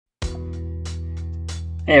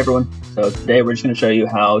Hey everyone, so today we're just going to show you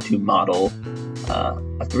how to model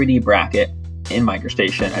a 3D bracket in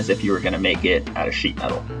MicroStation as if you were going to make it out of sheet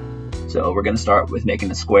metal. So we're going to start with making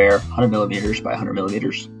a square 100 millimeters by 100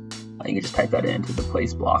 millimeters. You can just type that into the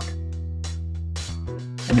place block.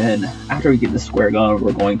 And then after we get the square going,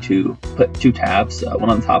 we're going to put two tabs, one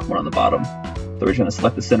on the top, one on the bottom. So we're just going to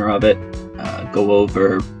select the center of it, go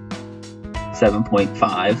over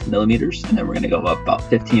 7.5 millimeters, and then we're going to go up about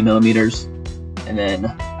 15 millimeters. And then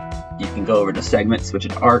you can go over to segment, switch it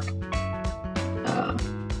to arc to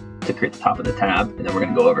create the top of the tab, and then we're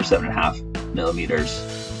going to go over 7.5 millimeters.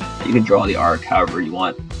 You can draw the arc however you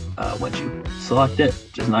want once you select it,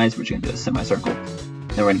 which is nice. We're just going to do a semicircle.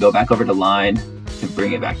 Then we're going to go back over to line and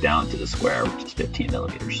bring it back down to the square, which is 15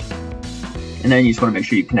 millimeters. And then you just want to make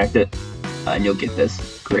sure you connect it, and you'll get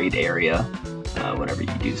this grayed area whenever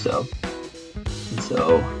you do so. And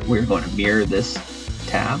so we're going to mirror this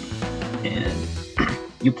tab, and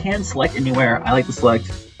you can select anywhere. I like to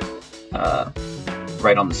select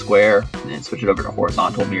right on the square and then switch it over to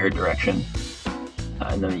horizontal mirror direction.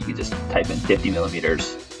 And then you can just type in 50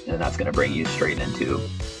 millimeters, and that's going to bring you straight into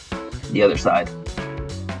the other side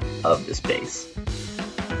of this base.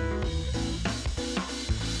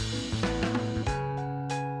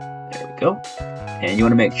 There we go. And you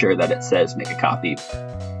want to make sure that it says make a copy.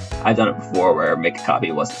 I've done it before where make a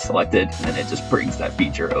copy wasn't selected, and then it just brings that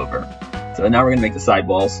feature over. So now we're going to make the side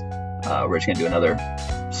walls. We're just going to do another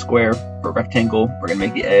square or rectangle. We're going to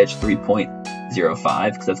make the edge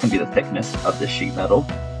 3.05 because that's going to be the thickness of this sheet metal.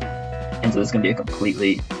 And so this is going to be a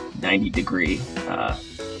completely 90-degree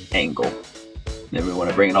angle. And then we want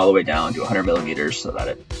to bring it all the way down to 100 millimeters so that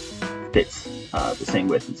it fits the same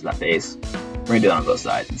width as that base. We're going to do that on both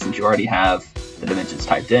sides. And since you already have the dimensions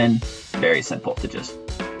typed in, it's very simple to just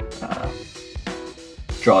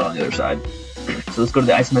draw it on the other side. So let's go to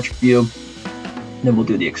the isometric view, then we'll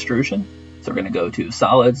do the extrusion. So we're going to go to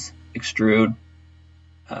solids, extrude,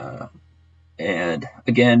 and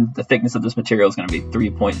again, the thickness of this material is going to be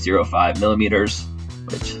 3.05 millimeters,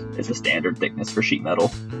 which is a standard thickness for sheet metal.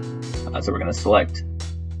 So we're going to select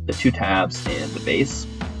the two tabs and the base,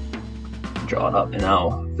 draw it up. And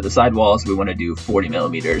now for the side walls, we want to do 40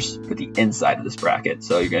 millimeters for the inside of this bracket.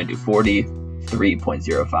 So you're going to do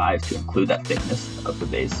 43.05 to include that thickness of the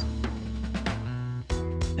base.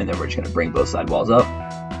 And then we're just going to bring both side walls up.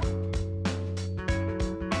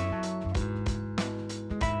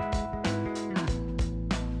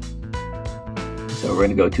 So we're going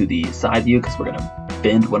to go to the side view because we're going to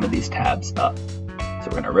bend one of these tabs up. So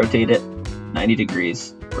we're going to rotate it 90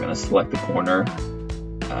 degrees. We're going to select the corner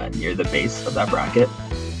near the base of that bracket.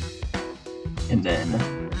 And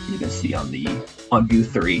then you can see on view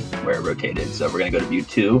 3 where it rotated. So we're going to go to view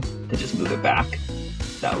 2 to just move it back.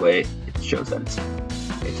 That way it shows that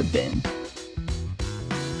it's a bend.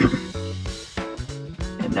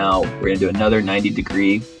 And now we're going to do another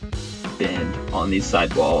 90-degree bend on these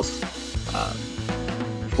side walls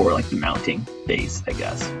for like the mounting base, I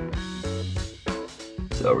guess.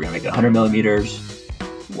 So we're going to make it 100 millimeters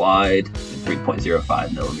wide and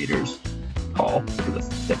 3.05 millimeters tall because of the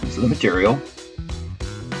thickness of the material.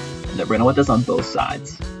 And then we're going to want this on both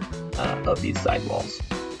sides of these side walls.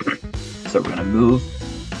 So we're going to move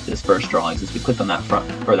this first drawing, since we clicked on that front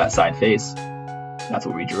or that side face, that's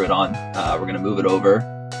what we drew it on. We're going to move it over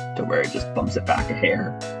to where it just bumps it back a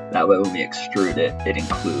hair. That way when we extrude it, it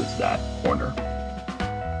includes that corner.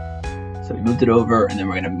 So we moved it over, and then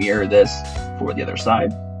we're going to mirror this for the other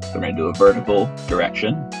side. So we're going to do a vertical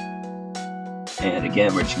direction. And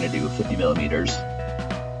again, we're just going to do 50 millimeters.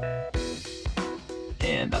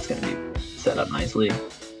 And that's going to be set up nicely.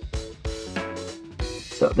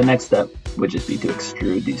 So the next step would just be to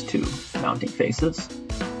extrude these two mounting faces.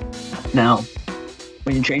 Now,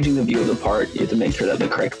 when you're changing the view of the part, you have to make sure that the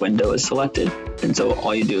correct window is selected. And so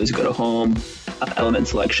all you do is go to Home, Element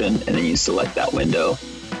Selection, and then you select that window.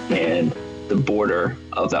 And the border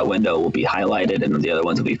of that window will be highlighted, and then the other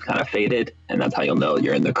ones will be kind of faded. And that's how you'll know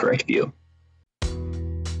you're in the correct view. So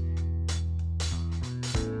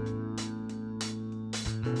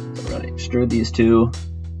we're going to extrude these two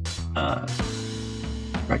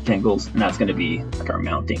rectangles, and that's going to be like our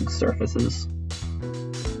mounting surfaces.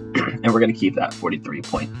 And we're going to keep that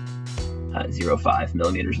 43.05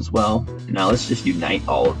 millimeters as well. And now let's just unite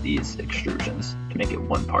all of these extrusions to make it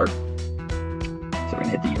one part. So we're going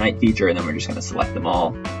to hit the unite feature, and then we're just going to select them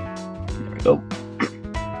all. There we go.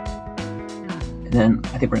 And then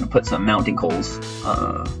I think we're going to put some mounting holes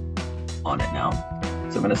on it now.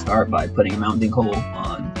 So I'm going to start by putting a mounting hole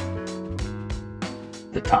on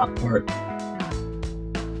the top part.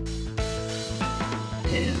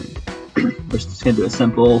 And we're just going to do a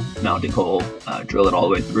simple mounting hole, drill it all the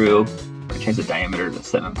way through. We're going to change the diameter to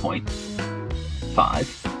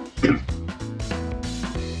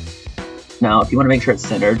 7.5. Now, if you want to make sure it's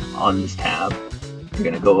centered on this tab, you're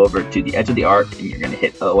going to go over to the edge of the arc and you're going to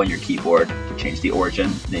hit O on your keyboard to change the origin.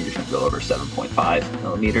 And then you're just going to go over 7.5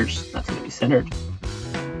 millimeters. That's going to be centered.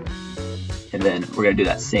 And then we're going to do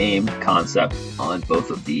that same concept on both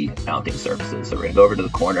of the mounting surfaces. So we're going to go over to the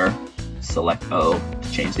corner, select O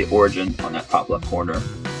to change the origin on that top left corner.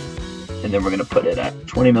 And then we're going to put it at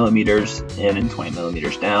 20 millimeters in and 20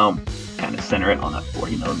 millimeters down, kind of center it on that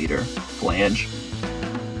 40 millimeter flange.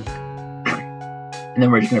 And then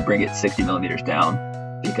we're just going to bring it 60 millimeters down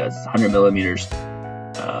because it's 100 millimeters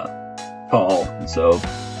tall, and so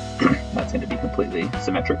that's going to be completely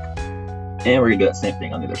symmetric. And we're going to do that same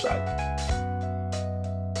thing on the other side.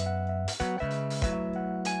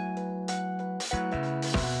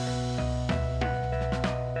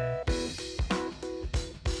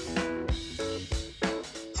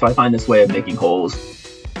 So I find this way of making holes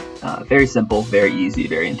very simple, very easy,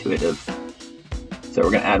 very intuitive. So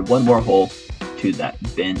we're going to add one more hole to that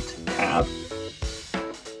bent tab.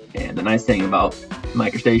 And the nice thing about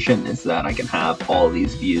MicroStation is that I can have all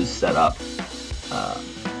these views set up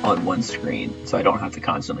on one screen, so I don't have to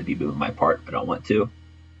constantly be moving my part if I don't want to.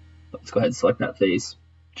 Let's go ahead and select that face,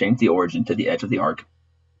 change the origin to the edge of the arc,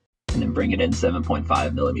 and then bring it in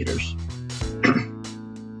 7.5 millimeters.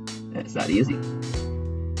 And it's that easy.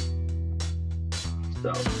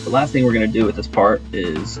 So the last thing we're going to do with this part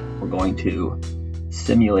is we're going to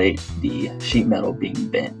simulate the sheet metal being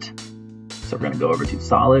bent. So we're going to go over to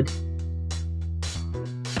solid,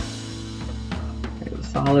 go to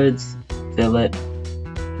solids, fillet,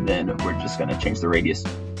 and then we're just going to change the radius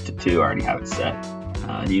to 2. I already have it set.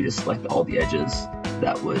 And you just select all the edges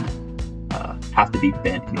that would have to be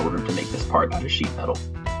bent in order to make this part out of sheet metal.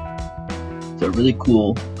 So a really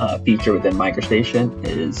cool feature within MicroStation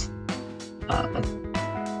is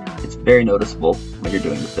it's very noticeable when you're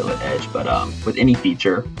doing the fillet edge, but with any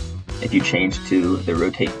feature, if you change to the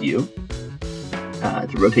rotate view,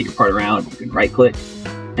 to rotate your part around, you can right click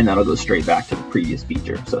and that'll go straight back to the previous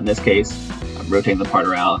feature. So in this case, I'm rotating the part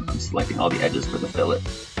around, I'm selecting all the edges for the fillet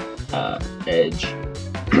edge.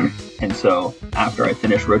 And so after I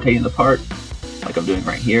finish rotating the part, like I'm doing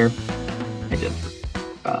right here, I just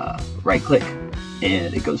right click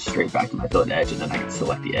and it goes straight back to my fillet edge, and then I can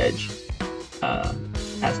select the edge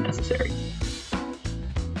as necessary.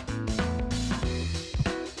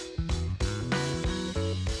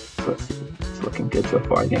 So let's see, it's looking good so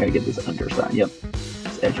far. I think I gotta get this underside. Yep,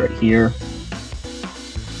 this edge right here.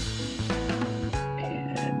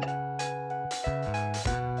 And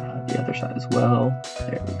the other side as well.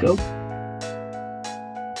 There we go.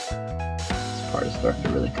 This part is starting to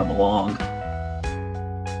really come along.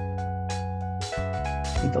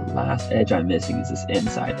 I think the last edge I'm missing is this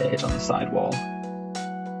inside edge on the sidewall.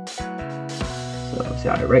 So see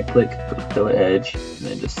how I right click for the fillet edge and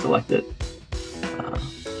then just select it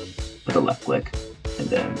with a left click, and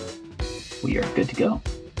then we are good to go.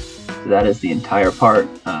 So that is the entire part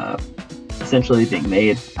essentially being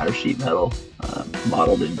made out of sheet metal,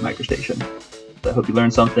 modeled in MicroStation. So I hope you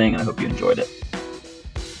learned something and I hope you enjoyed it.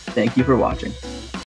 Thank you for watching.